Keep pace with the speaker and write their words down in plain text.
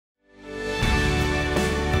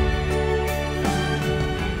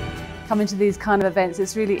Coming to these kind of events,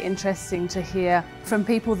 it's really interesting to hear from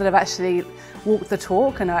people that have actually walked the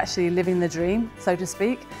talk and are actually living the dream, so to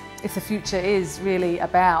speak. If the future is really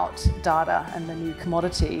about data and the new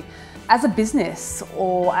commodity, as a business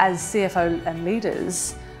or as CFO and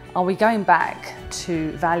leaders, are we going back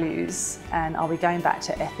to values, and are we going back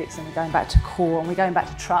to ethics, and we're going back to core, and we're going back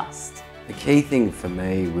to trust? The key thing for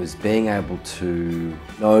me was being able to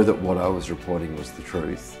know that what I was reporting was the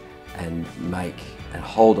truth and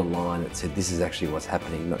hold a line that said this is actually what's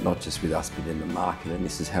happening, not just with us but in the market, and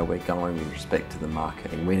this is how we're going with respect to the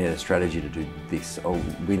market, and we need a strategy to do this, or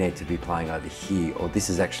we need to be playing over here, or this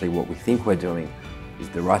is actually what we think we're doing is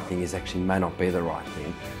the right thing, is actually may not be the right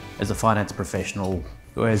thing. As a finance professional,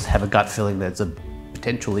 you always have a gut feeling there's a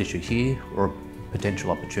potential issue here or a potential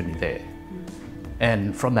opportunity there.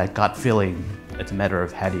 And from that gut feeling, it's a matter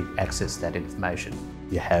of how do you access that information.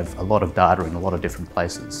 You have a lot of data in a lot of different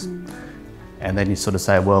places. And then you sort of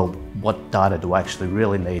say, well, what data do I actually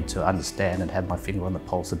really need to understand and have my finger on the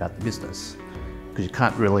pulse about the business? Because you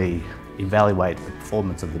can't really evaluate the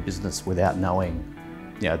performance of the business without knowing,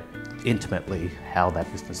 intimately how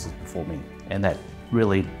that business is performing. And that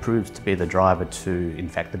really proves to be the driver to, in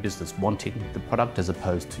fact, the business wanting the product as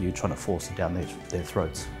opposed to you trying to force it down their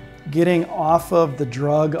throats. Getting off of the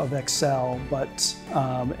drug of Excel,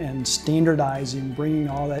 and standardizing, bringing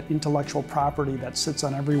all that intellectual property that sits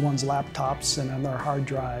on everyone's laptops and on their hard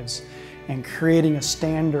drives, and creating a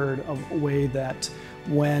standard of a way that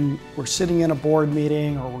when we're sitting in a board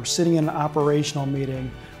meeting or we're sitting in an operational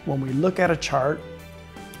meeting, when we look at a chart,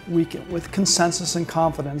 we can, with consensus and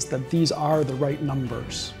confidence, that these are the right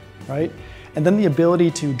numbers, right? And then the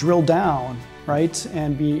ability to drill down, right,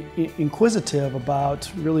 and be inquisitive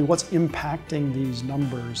about really what's impacting these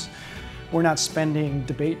numbers. We're not spending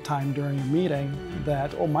debate time during a meeting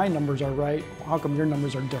that, oh, my numbers are right, how come your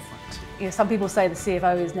numbers are different? Some people say the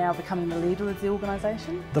CFO is now becoming the leader of the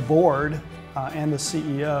organisation. The board and the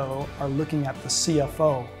CEO are looking at the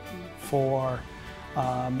CFO for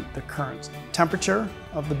the current temperature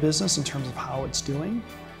of the business in terms of how it's doing,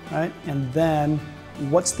 right? And then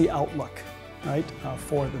what's the outlook, right,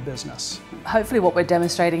 for the business. Hopefully what we're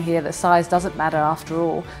demonstrating here, that size doesn't matter after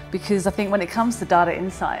all, because I think when it comes to data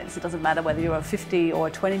insights, it doesn't matter whether you're a $50 or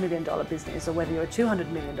a $20 million business or whether you're a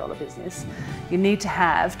 $200 million business, you need to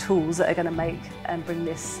have tools that are going to make and bring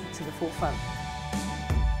this to the forefront.